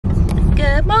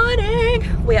Good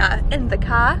morning. We are in the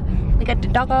car. We got the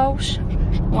doggos.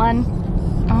 One.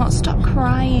 Oh, stop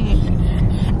crying.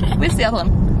 Where's the other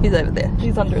one? He's over there.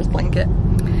 He's under his blanket.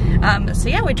 So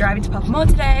yeah, we're driving to Palmerston North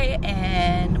today,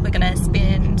 and we're gonna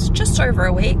spend just over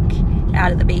a week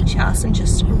out at the beach house and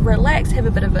just relax, have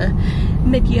a bit of a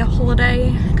mid-year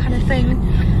holiday kind of thing,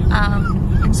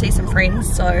 and see some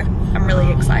friends. So I'm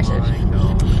really excited.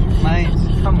 Mate,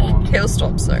 come on. He'll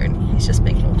stop soon. He's just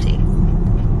being naughty.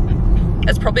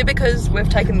 It's probably because we've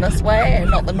taken this way and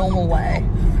not the normal way.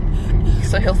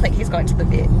 So he'll think he's going to the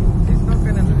vet. He's not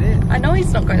going to the vet. I know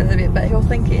he's not going to the vet, but he'll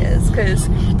think he is because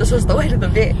this is the way to the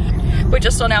vet. We're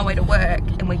just on our way to work,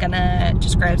 and we're gonna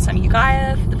just grab some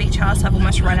Ugaya for the beach house. I've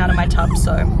almost run out of my tub,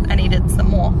 so I needed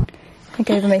some more. I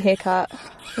gave him a haircut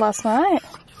last night.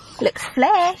 Looks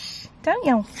fresh, don't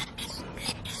you?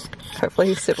 Hopefully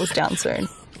he settles down soon.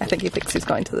 I think he thinks he's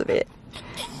going to the vet.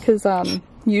 Because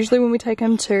usually when we take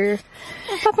him to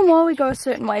Palmerston, we go a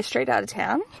certain way straight out of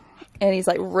town. And he's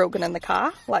like real good in the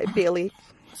car, like barely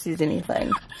says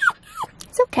anything.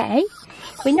 It's okay.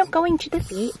 We're not going to the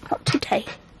vet, not today.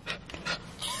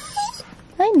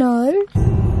 I know.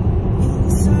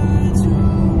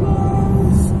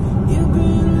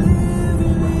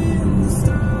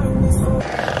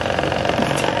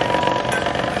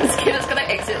 This kid is gonna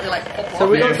accidentally like pop off. So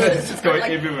we got this. It's just going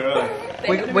everywhere.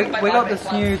 We got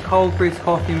this new cold press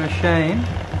coffee machine.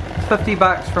 It's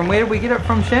 $50 from, where did we get it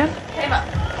from, Shan?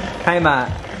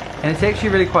 Kmart. And it's actually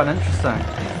really quite interesting.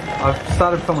 I've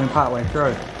started filming part way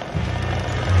through.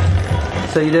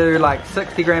 So you do like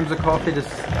 60 grams of coffee to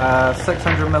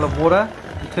 600 ml of water.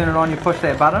 You turn it on, you push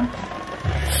that button.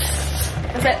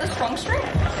 Is that the strong stream?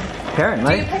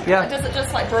 Apparently, yeah. Does it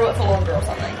just like brew it for longer or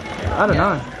something? I don't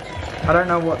know. I don't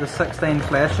know what the 16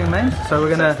 flashing means, so we're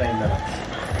gonna... 16 minutes.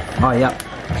 Oh yeah,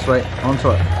 sweet, onto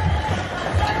it.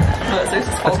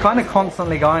 It's kind of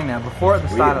constantly going now. Before at the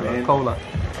start it was cooler.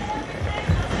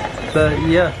 So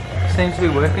yeah, seems to be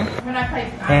working.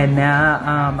 And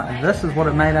now this is what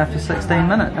it made after 16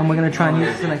 minutes, and we're going to try and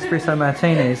use this in espresso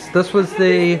martinis. This was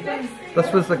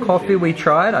the coffee we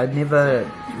tried. I'd never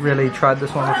really tried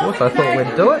this one before, so I thought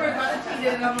we'd do it.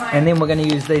 And then we're going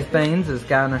to use these beans as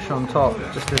garnish on top,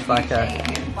 just as like a,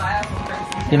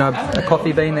 you know, a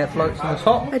coffee bean that floats on the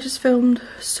top. I just filmed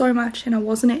so much and I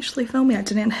wasn't actually filming. I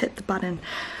didn't hit the button.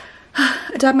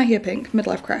 I dyed my hair pink,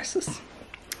 midlife crisis.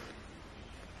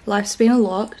 Life's been a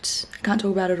lot. I can't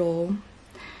talk about it all.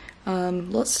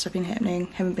 Lots of stuff been happening.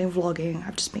 Haven't been vlogging.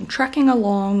 I've just been trucking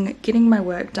along, getting my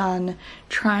work done,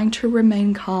 trying to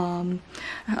remain calm.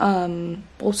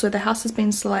 Also the house has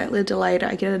been slightly delayed.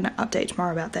 I get an update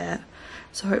tomorrow about that.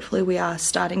 So hopefully we are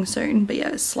starting soon. But yeah,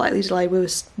 it's slightly delayed. We were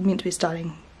meant to be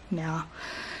starting now.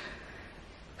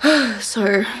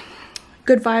 So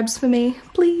good vibes for me,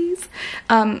 please.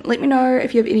 Let me know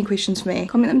if you have any questions for me.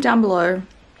 Comment them down below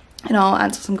and I'll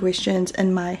answer some questions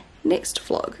in my next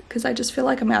vlog, because I just feel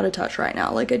like I'm out of touch right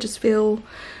now. Like I just feel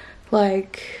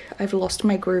like I've lost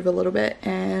my groove a little bit,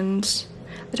 and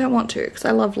I don't want to, because I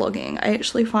love vlogging. I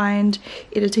actually find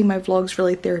editing my vlogs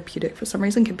really therapeutic for some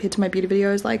reason compared to my beauty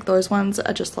videos. Like those ones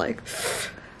are just like,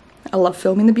 I love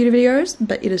filming the beauty videos,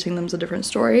 but editing them's a different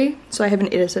story. So I have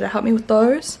an editor to help me with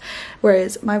those,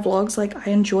 whereas my vlogs, like I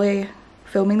enjoy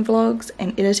filming vlogs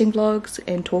and editing vlogs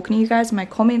and talking to you guys in my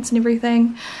comments and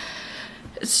everything.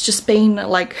 It's just been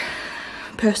like,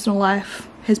 personal life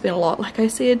has been a lot, like I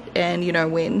said, and you know,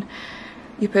 when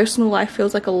your personal life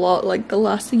feels like a lot, like the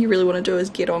last thing you really want to do is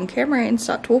get on camera and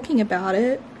start talking about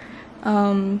it.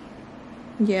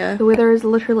 Yeah, the weather is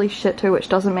literally shit too, which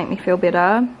doesn't make me feel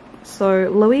better. So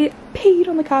Louis peed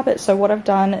on the carpet, so what I've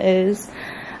done is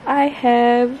I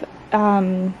have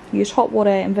used hot water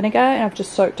and vinegar, and I've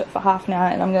just soaked it for half an hour,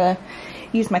 and I'm gonna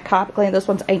use my carpet cleaner. This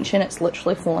one's ancient, it's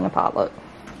literally falling apart, look,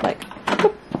 like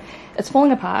it's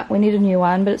falling apart. We need a new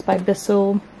one, but it's by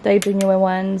Bissell. They do newer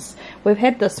ones. We've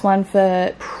had this one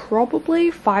for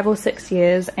probably 5 or 6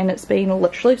 years, and it's been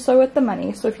literally so worth the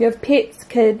money. So if you have pets,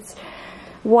 kids,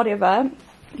 whatever,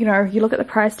 you know, you look at the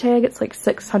price tag, it's like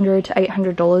 $600 to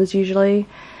 $800 usually.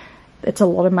 It's a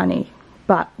lot of money,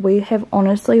 but we have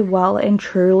honestly well and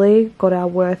truly got our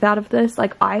worth out of this.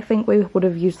 Like I think we would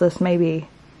have used this maybe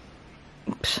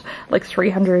like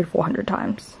 300, 400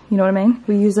 times. You know what I mean?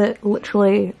 We use it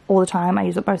literally all the time. I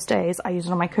use it most days. I use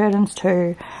it on my curtains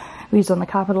too. We use it on the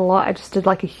carpet a lot. I just did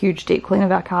like a huge deep clean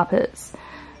of our carpets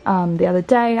the other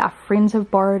day. Our friends have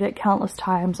borrowed it countless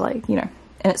times, like, you know,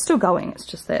 and it's still going. It's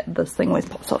just that this thing always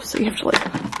pops off, so you have to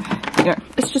like, you know,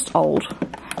 it's just old.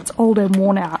 It's old and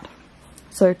worn out.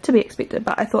 So to be expected,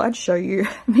 but I thought I'd show you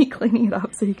me cleaning it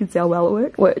up so you can see how well it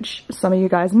worked, which some of you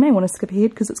guys may want to skip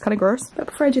ahead because it's kind of gross. But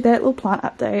before I do that, little plant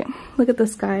update. Look at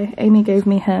this guy. Amy gave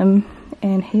me him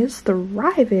and he is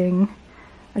thriving.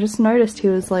 I just noticed he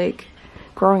was like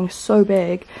growing so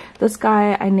big. This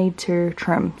guy I need to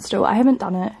trim still. I haven't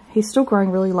done it. He's still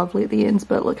growing really lovely at the ends,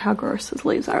 but look how gross his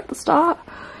leaves are at the start.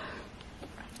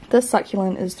 This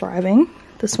succulent is thriving.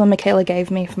 This one Michaela gave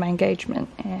me for my engagement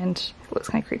and it looks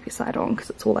kind of creepy side on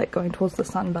because it's all like going towards the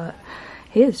sun, but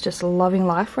he is just loving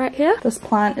life right here. This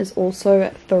plant is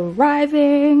also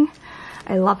thriving.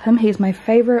 I love him. He's my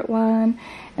favorite one.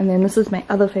 And then this is my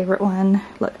other favorite one.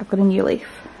 Look, I've got a new leaf.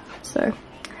 So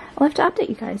I'll have to update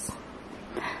you guys.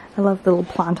 I love the little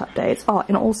plant updates. Oh,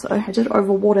 and also I did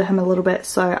overwater him a little bit,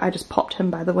 so I just popped him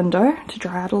by the window to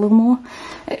dry out a little more.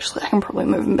 Actually, I can probably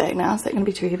move him back now. Is that going to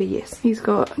be too heavy? Yes. He's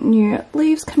got new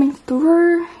leaves coming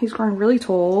through. He's growing really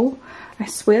tall. I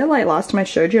swear, like last time I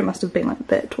showed you, it must have been like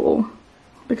that tall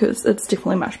because it's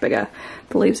definitely much bigger.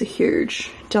 The leaves are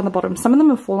huge down the bottom. Some of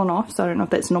them have fallen off, so I don't know if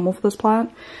that's normal for this plant.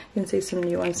 You can see some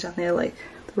new ones down there, like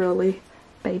the really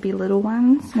baby little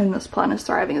ones. And this plant is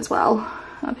thriving as well.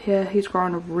 Up here he's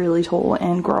grown really tall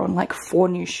and grown like 4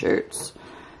 new shoots.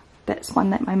 That's one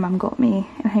that my mum got me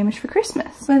and Hamish for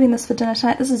Christmas. I'm having this for dinner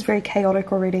tonight. This is very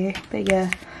chaotic already, but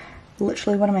yeah,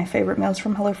 literally one of my favorite meals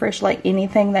from HelloFresh. Like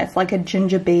anything that's like a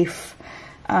ginger beef,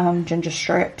 ginger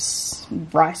strips,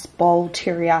 rice bowl,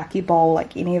 teriyaki bowl,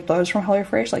 like any of those from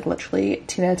HelloFresh, like literally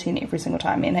 10 out of 10 every single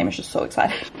time. Me and Hamish is so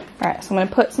excited. Alright, so I'm going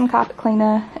to put some carpet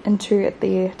cleaner into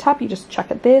the tub. You just chuck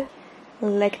it there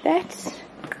like that.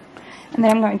 And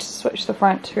then I'm going to switch the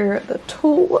front to the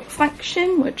tool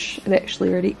function, which it actually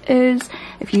already is.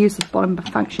 If you use the bottom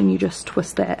function, you just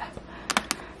twist that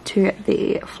to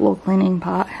the floor cleaning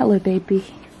part. Hello, baby.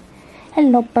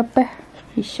 Hello, baby.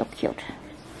 He's so cute.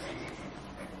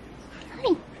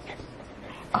 Hi.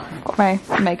 Oh, I've got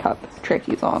my makeup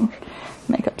trackies on.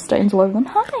 Makeup stains all over them.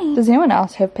 Hi. Does anyone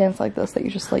else have pants like this that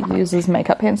you just like use as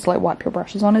makeup pants to like wipe your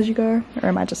brushes on as you go? Or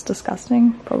am I just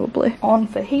disgusting? Probably. On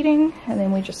for heating, and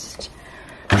then we just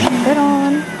put it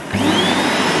on.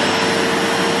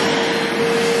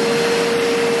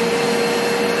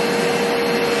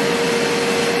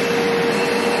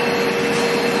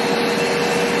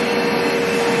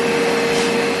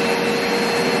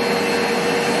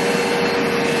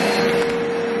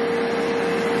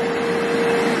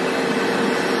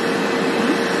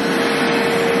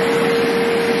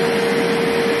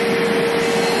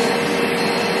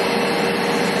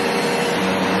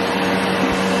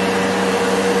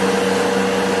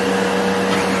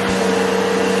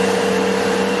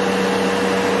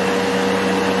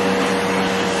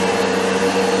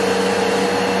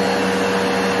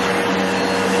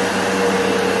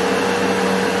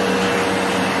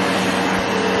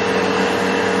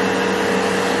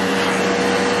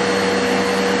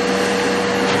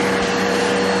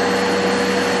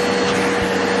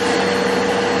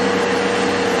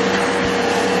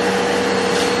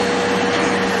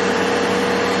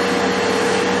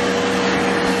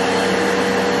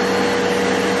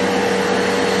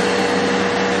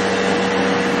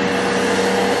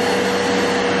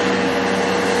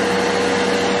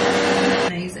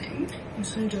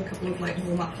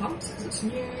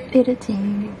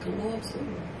 Editing. Gloves.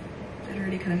 I'd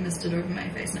already kind of misted over my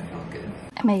face and it felt good.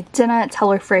 I made dinner. It's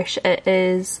HelloFresh. It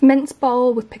is mince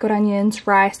bowl with pickled onions,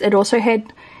 rice. It also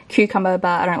had cucumber,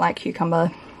 but I don't like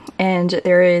cucumber. And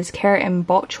there is carrot and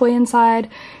bok choy inside,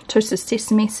 toasted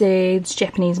sesame seeds,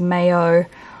 Japanese mayo.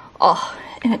 Oh,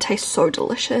 and it tastes so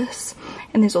delicious.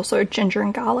 And there's also ginger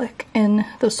and garlic in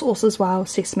the sauce as well,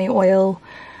 sesame oil,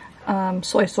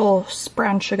 soy sauce,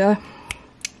 brown sugar.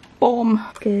 Bomb.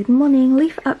 Good morning,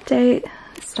 leaf update.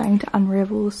 It's starting to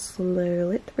unravel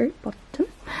slowly at the very bottom.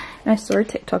 And I saw a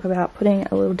TikTok about putting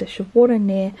a little dish of water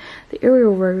near the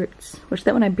aerial roots, which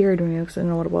that one I buried me because I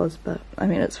didn't know what it was, but I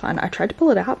mean it's fine. I tried to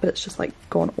pull it out, but it's just like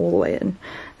gone all the way in,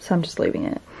 so I'm just leaving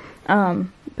it.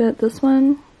 But this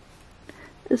one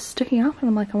is sticking up and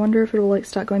I'm like, I wonder if it'll like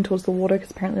start going towards the water, because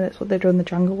apparently that's what they do in the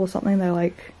jungle or something. They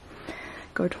like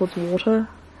go towards water.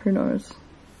 Who knows?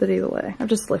 But either way, I've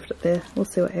just left it there. We'll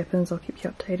see what happens. I'll keep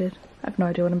you updated. I have no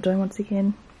idea what I'm doing once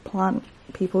again. Plant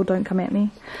people, don't come at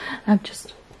me. I'm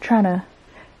just trying to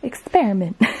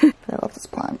experiment. But I love this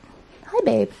plant. Hi,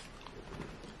 babe.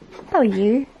 How are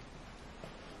you?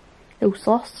 Little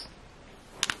sauce.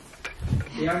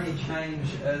 The only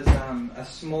change is a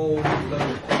small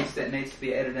little piece that needs to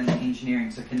be added in the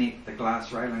engineering to connect the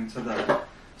glass railing to the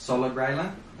solid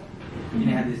railing. You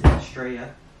know how there's that stria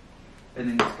and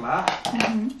then there's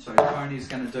glass. So Tony's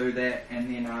going to do that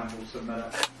and then we'll submit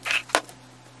it.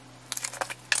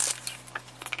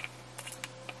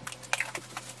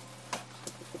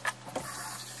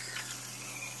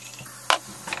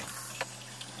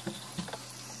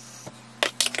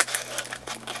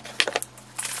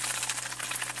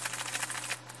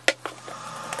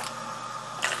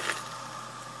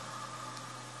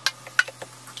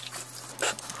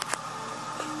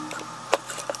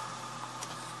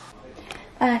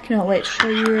 I cannot wait to show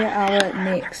you our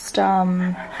next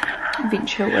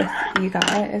venture with you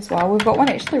guys as well. We've got one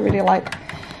actually ready, like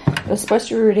it was supposed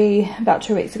to be ready about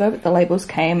 2 weeks ago, but the labels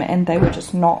came and they were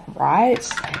just not right.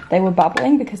 They were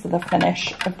bubbling because of the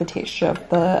finish of the texture of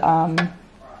the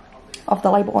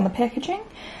label on the packaging.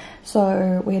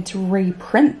 So we had to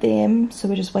reprint them, so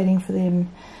we're just waiting for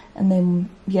them, and then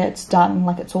yeah, it's done,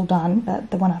 like it's all done. But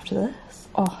the one after this,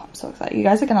 oh, I'm so excited. You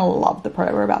guys are gonna love the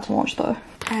product we're about to launch though.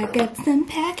 I got some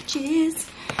packages.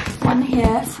 One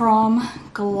here from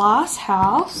Glass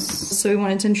House. So we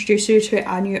wanted to introduce you to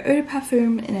our new eau de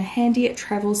parfum in a handy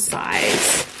travel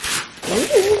size.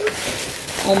 Ooh.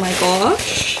 Oh my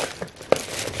gosh.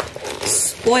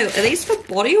 Spoil. Are these for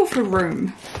body or for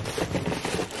room?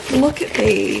 Look at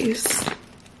these.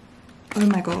 Oh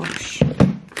my gosh.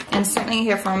 And something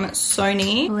here from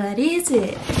Sony. What is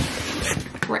it?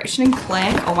 Ratchet and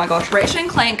Clank. Oh my gosh, Ratchet and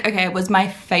Clank, okay, was my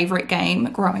favorite game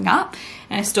growing up,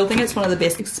 and I still think it's one of the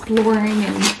best. Exploring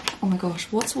and oh my gosh,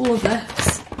 what's all of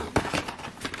this?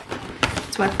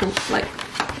 So I feel like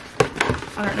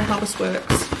I don't know how this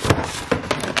works.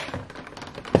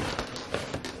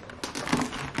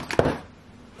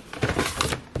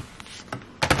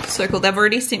 So cool. They've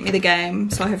already sent me the game,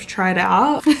 so I have to try it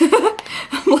out.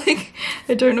 I'm like,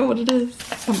 I don't know what it is.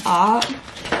 Some art,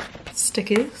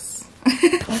 stickers.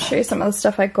 I'll show you some of the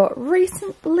stuff I got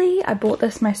recently. I bought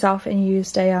this myself and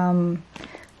used a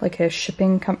like a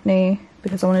shipping company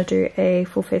because I want to do a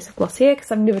full face of Glossier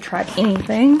because I've never tried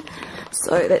anything.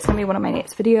 So that's gonna be one of my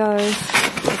next videos.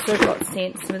 I also got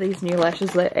sent some of these new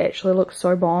lashes that actually look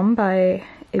so bomb by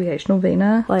ABH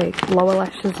Norvina, like lower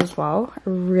lashes as well. I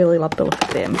really love the look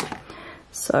of them.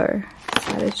 So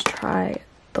excited to try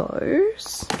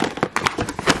those.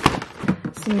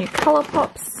 Some new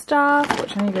ColourPop stuff,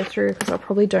 which I'm going to go through because I'll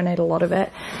probably donate a lot of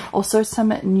it. Also some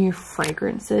new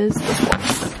fragrances. This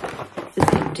box is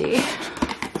empty.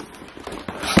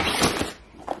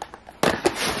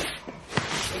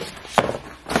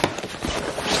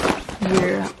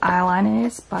 New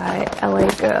eyeliners by LA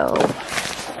Girl.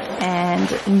 And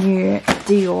new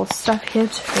Dior stuff here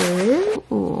too.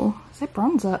 Ooh, is that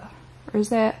bronzer? Or is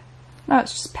that... No,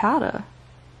 it's just powder.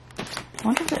 I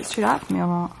wonder if that's too dark for me or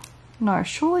not. No,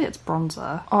 surely it's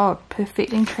bronzer. Oh,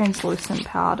 perfecting translucent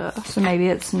powder. So maybe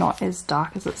it's not as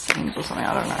dark as it seems or something,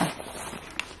 I don't know.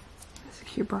 There's a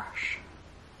cute brush.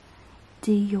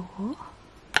 Dior.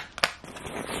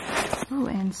 Oh,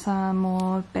 and some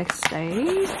more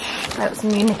backstage. That's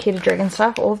some new Nikita Dragon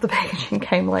stuff. All of the packaging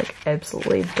came like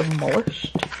absolutely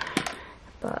demolished.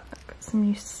 But I've got some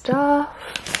new stuff.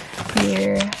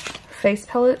 New face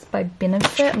palettes by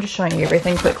Benefit. I'm just showing you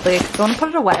everything quickly because I want to put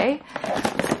it away.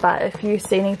 But if you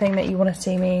see anything that you want to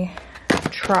see me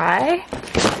try,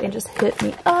 then just hit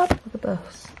me up. Look at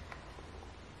this.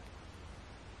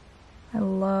 I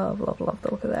love, love, love the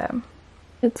look of that.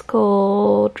 It's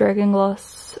called Dragon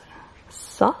Gloss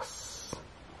Sus.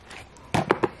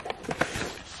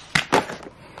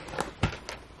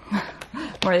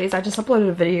 More of these. I just uploaded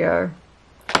a video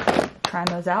trying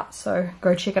those out, so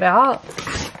go check it out.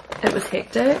 It was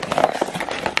hectic.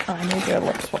 I need to do a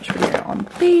lip swatch video on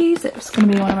these. It's going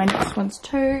to be one of my next ones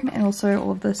too. And also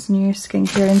all of this new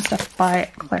skincare and stuff by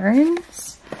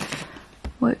Clarins,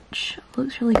 which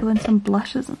looks really good, and some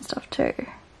blushes and stuff too.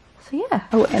 So yeah.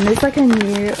 Oh, and there's like a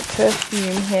new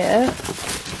perfume here.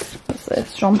 What's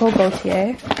this? Jean Paul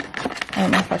Gaultier. I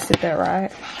don't know if I said that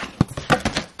right.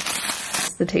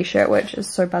 It's the t-shirt, which is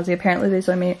so buzzy. Apparently there's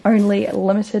only a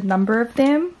limited number of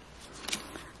them.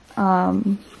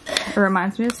 It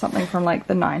reminds me of something from like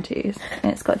the 90s.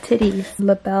 And it's got titties.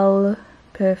 La Belle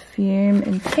Perfume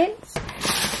Intense.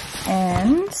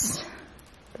 And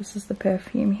this is the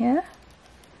perfume here.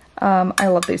 I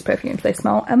love these perfumes. They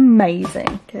smell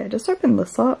amazing. Okay, just open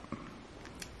this up.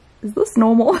 Is this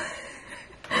normal?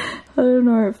 I don't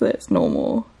know if that's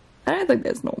normal. I don't think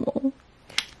that's normal.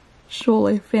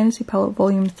 Surely. Fantasy Palette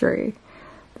Volume 3.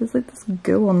 There's like this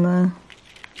goo on the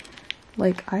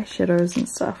like eyeshadows and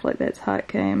stuff. Like that's how it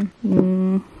came.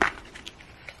 I'm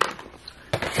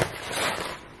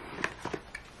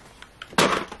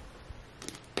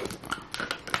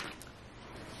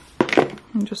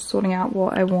just sorting out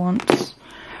what I want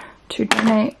to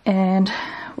donate and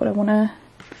what I want to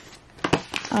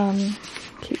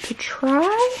keep to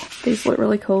try. These look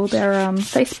really cool. They're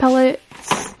face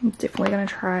palettes. I'm definitely going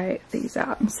to try these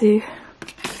out and see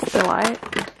what they're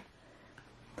like.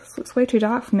 This looks way too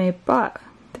dark for me, but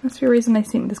there must be a reason they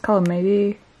sent me this colour.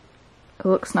 Maybe it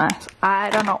looks nice. I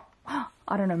don't know.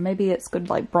 I don't know. Maybe it's good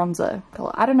like bronzer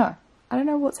colour. I don't know. I don't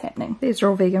know what's happening. These are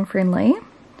all vegan friendly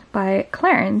by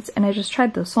Clarins, and I just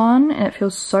tried this on and it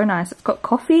feels so nice. It's got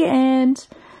coffee and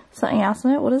something else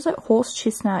in it. What is it? Horse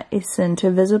chestnut essence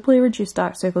to visibly reduce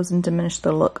dark circles and diminish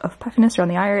the look of puffiness around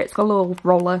the eye area. It's got a little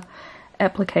roller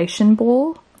application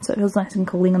ball, so it feels nice and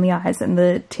cooling on the eyes, and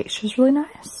the texture is really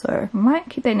nice. So I might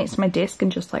keep that next to my desk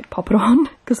and just like pop it on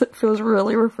because it feels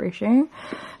really refreshing.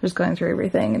 Just going through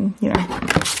everything, and you know,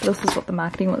 this is what the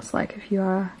marketing looks like if you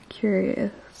are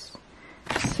curious.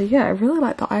 So yeah, I really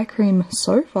like the eye cream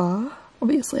so far.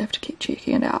 Obviously I have to keep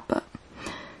checking it out, but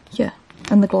yeah.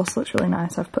 And the gloss looks really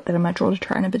nice. I've put that in my drawer to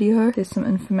try in a video. There's some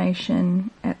information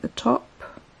at the top.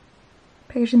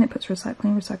 Packaging that puts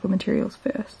recycled materials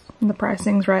first. And the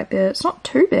pricing's right there. It's not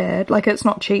too bad. Like, it's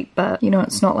not cheap, but you know,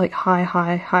 it's not like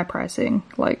high pricing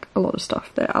like a lot of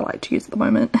stuff that I like to use at the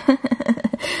moment.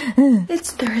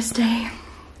 It's Thursday.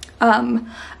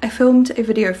 I filmed a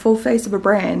video, full face of a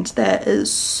brand that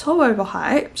is so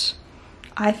overhyped,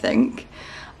 I think.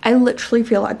 I literally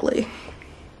feel ugly.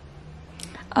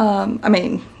 I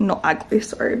mean, not ugly,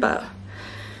 sorry, but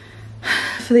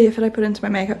for the effort I put into my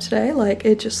makeup today, like,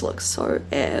 it just looks so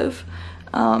ev.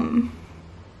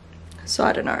 So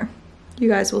I don't know. You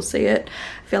guys will see it.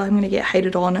 I feel like I'm gonna get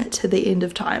hated on to the end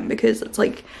of time because it's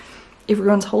like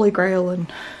everyone's holy grail,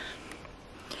 and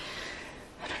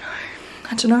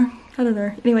I don't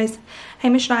know. Anyways,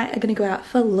 Hamish and I are gonna go out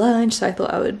for lunch, so I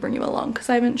thought I would bring you along because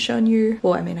I haven't shown you,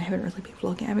 well, I mean, I haven't really been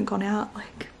vlogging. I haven't gone out,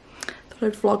 like, thought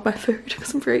I'd vlog my food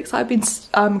because I'm very excited.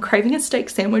 I've been craving a steak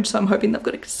sandwich, so I'm hoping they've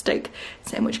got a steak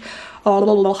sandwich. Oh,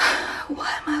 blah, blah, blah.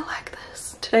 Why am I like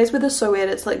this? Today's weather's so weird.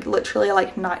 It's like literally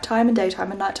like nighttime and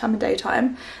daytime and nighttime and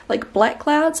daytime, like black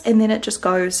clouds, and then it just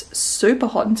goes super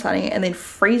hot and sunny, and then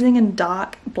freezing and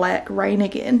dark black rain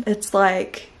again. It's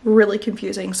like really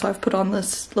confusing. So I've put on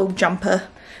this little jumper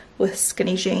with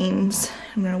skinny jeans.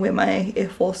 I'm gonna wear my Air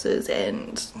Forces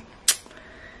and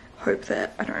hope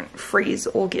that I don't freeze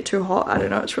or get too hot. I don't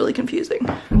know, it's really confusing.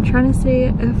 I'm trying to see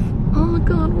if, oh my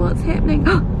god, what's happening?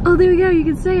 Oh, there we go, you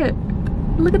can see it.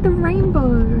 Look at the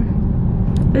rainbow.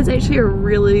 It's actually a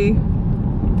really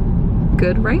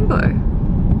good rainbow.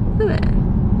 Look at that.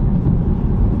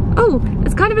 Oh,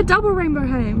 it's kind of a double rainbow,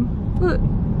 Haim. Look.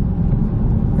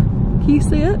 Can you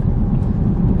see it?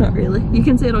 Not really. You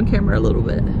can see it on camera a little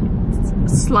bit. It's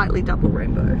a slightly double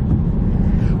rainbow.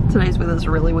 Today's weather's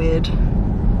really weird.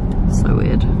 So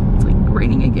weird. It's like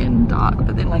raining again, dark,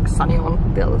 but then like sunny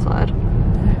on the other side.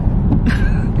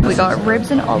 We got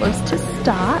ribs and olives to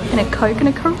start, and a Coke and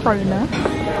a Corona.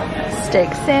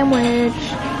 Steak sandwich.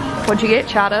 What'd you get?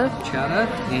 Chowder? Chowder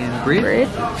and bread.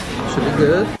 Should be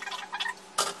good.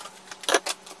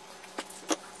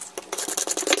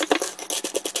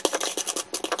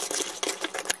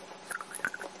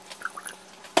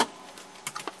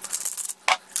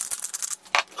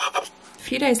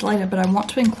 A few days later, but I want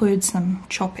to include some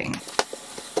chopping.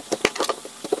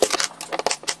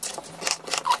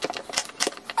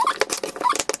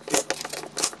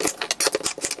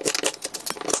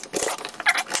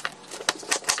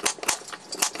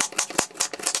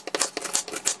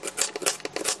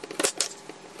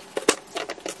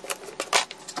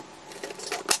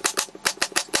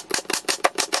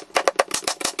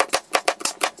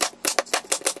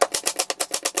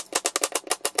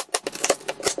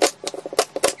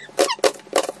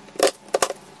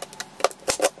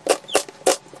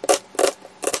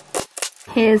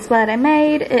 Here's what I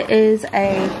made. It is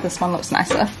this one looks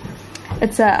nicer.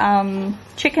 It's a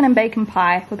chicken and bacon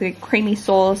pie with a creamy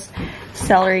sauce,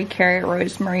 celery, carrot,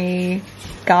 rosemary,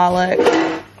 garlic,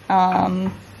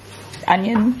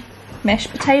 onion,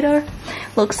 mashed potato.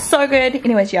 Looks so good.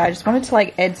 Anyways, yeah, I just wanted to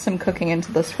like add some cooking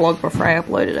into this vlog before I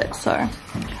uploaded it. So,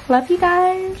 love you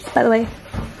guys. By the way,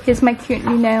 here's my cute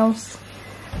new nails.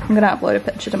 I'm gonna upload a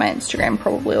picture to my Instagram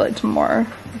probably like tomorrow.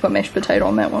 I've got mashed potato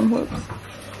on that one. Whoops.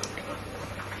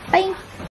 Bye.